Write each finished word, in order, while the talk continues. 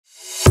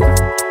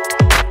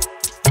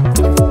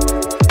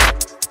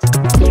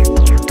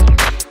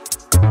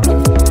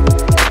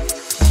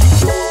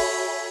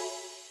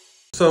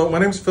So my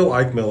name's Phil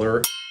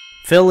Eichmiller.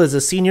 Phil is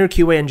a senior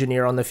QA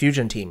engineer on the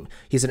Fusion team.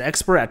 He's an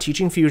expert at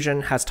teaching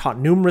Fusion, has taught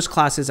numerous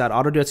classes at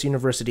Autodesk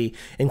University,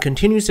 and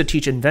continues to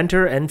teach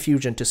Inventor and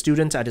Fusion to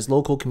students at his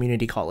local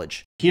community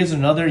college. Here's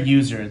another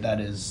user that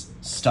is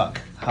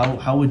stuck.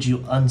 How would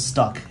you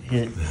unstuck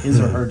his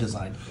or her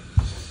design?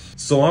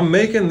 So I'm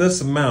making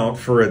this mount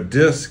for a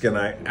disc and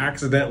I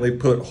accidentally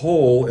put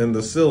hole in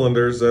the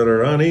cylinders that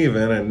are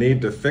uneven and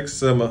need to fix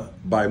them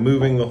by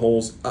moving the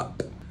holes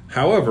up.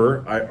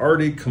 However, I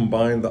already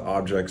combined the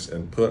objects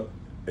and put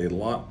in a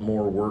lot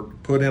more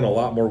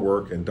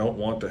work and don't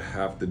want to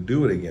have to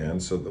do it again.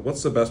 So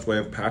what's the best way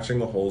of patching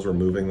the holes or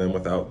moving them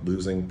without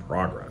losing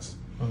progress?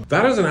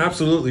 That is an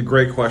absolutely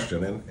great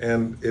question,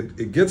 and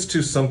it gets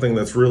to something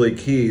that's really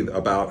key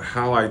about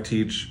how I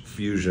teach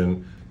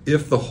Fusion.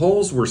 If the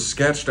holes were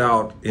sketched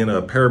out in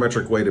a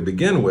parametric way to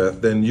begin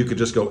with, then you could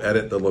just go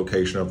edit the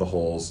location of the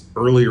holes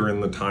earlier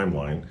in the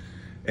timeline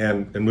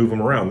and move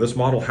them around. This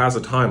model has a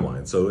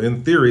timeline. So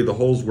in theory, the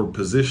holes were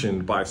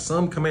positioned by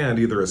some command,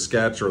 either a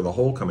sketch or the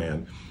hole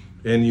command,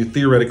 and you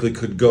theoretically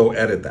could go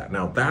edit that.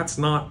 Now, that's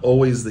not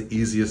always the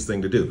easiest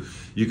thing to do.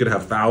 You could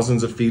have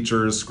thousands of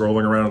features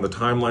scrolling around in the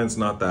timeline's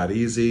not that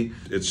easy.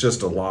 It's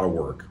just a lot of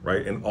work,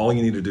 right? And all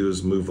you need to do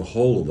is move the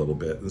hole a little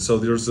bit. And so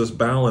there's this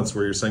balance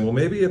where you're saying, well,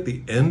 maybe at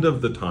the end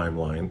of the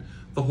timeline,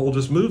 the hole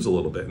just moves a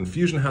little bit. And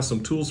Fusion has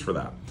some tools for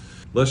that.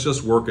 Let's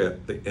just work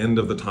at the end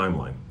of the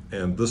timeline.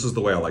 And this is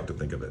the way I like to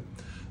think of it.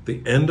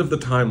 The end of the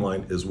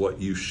timeline is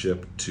what you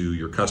ship to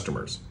your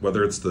customers,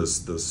 whether it's the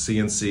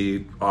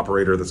CNC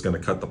operator that's going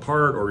to cut the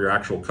part or your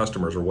actual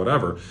customers or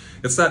whatever.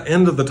 It's that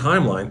end of the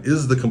timeline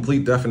is the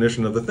complete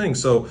definition of the thing.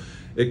 So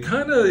it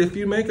kind of, if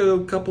you make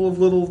a couple of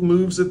little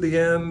moves at the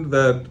end,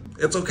 that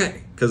it's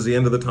okay, because the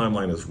end of the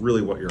timeline is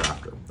really what you're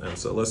after. And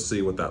so let's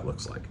see what that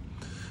looks like.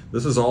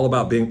 This is all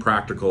about being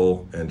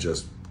practical and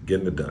just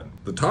getting it done.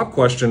 The top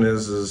question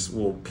is,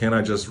 well, can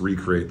I just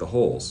recreate the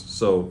holes?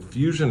 So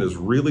Fusion is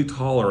really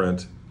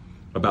tolerant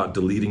about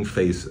deleting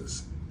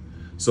faces.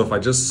 So if I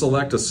just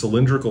select a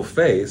cylindrical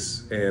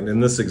face, and in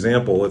this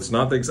example, it's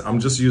not I'm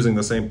just using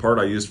the same part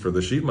I used for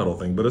the sheet metal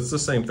thing, but it's the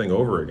same thing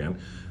over again,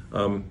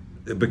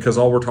 because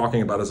all we're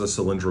talking about is a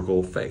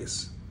cylindrical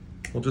face.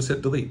 We'll just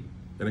hit delete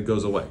and it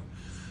goes away.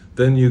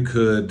 Then you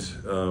could,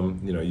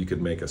 you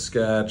could make a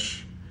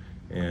sketch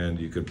and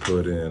you could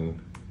put in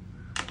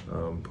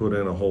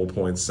a whole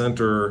point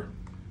center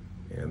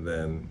and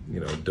then,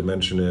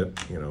 dimension it,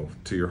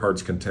 to your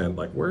heart's content,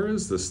 like where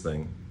is this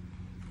thing?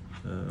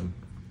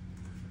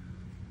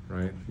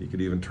 Right? You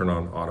could even turn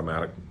on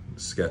automatic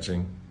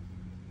sketching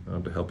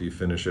to help you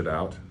finish it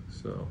out.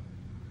 So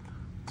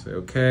say,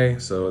 okay,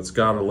 so it's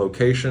got a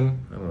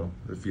location. I don't know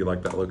if you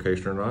like that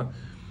location or not.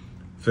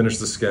 Finish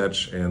the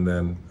sketch and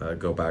then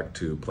go back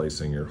to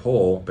placing your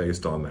hole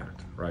based on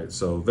that, right?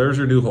 So there's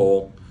your new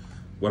hole,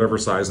 whatever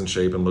size and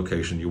shape and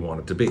location you want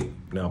it to be.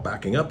 Now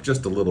backing up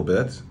just a little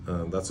bit,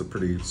 that's a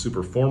pretty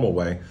super formal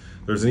way.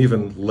 There's an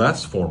even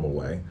less formal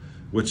way,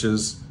 which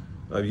is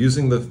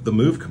using the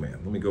move command.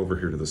 Let me go over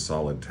here to the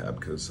solid tab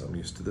because I'm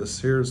used to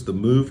this. Here's the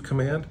move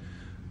command.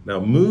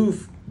 Now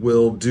move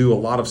will do a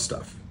lot of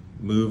stuff.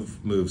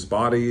 Move moves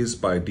bodies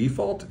by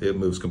default. It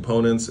moves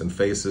components and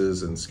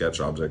faces and sketch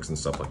objects and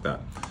stuff like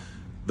that.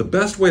 The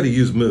best way to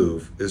use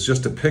move is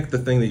just to pick the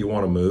thing that you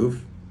want to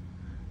move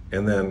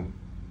and then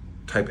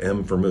type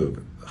M for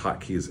move. The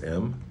hotkey is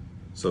M.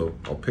 So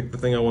I'll pick the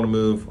thing I want to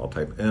move, I'll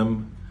type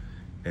M,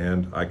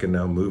 and I can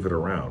now move it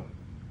around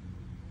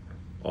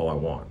all I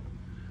want.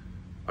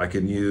 I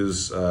could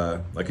use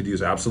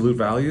absolute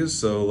values.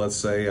 So let's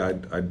say I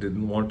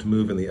didn't want it to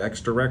move in the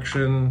X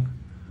direction,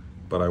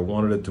 but I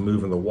wanted it to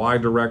move in the Y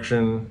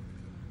direction,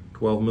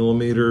 12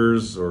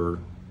 millimeters, or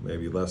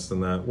maybe less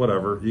than that,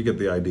 whatever, you get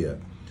the idea.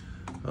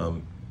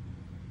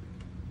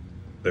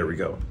 There we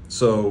go.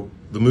 So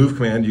the move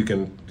command, you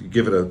can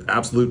give it an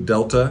absolute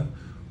delta,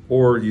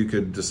 or you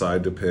could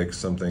decide to pick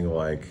something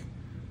like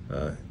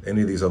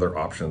any of these other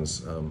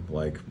options,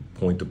 like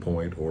point to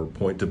point or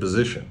point to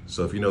position.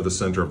 So if you know the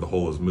center of the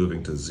hole is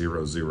moving to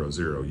 0, 0,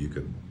 0, you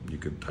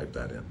could type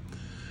that in,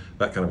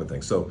 that kind of a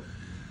thing. So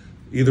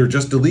either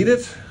just delete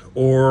it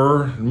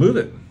or move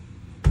it.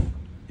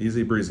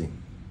 Easy breezy.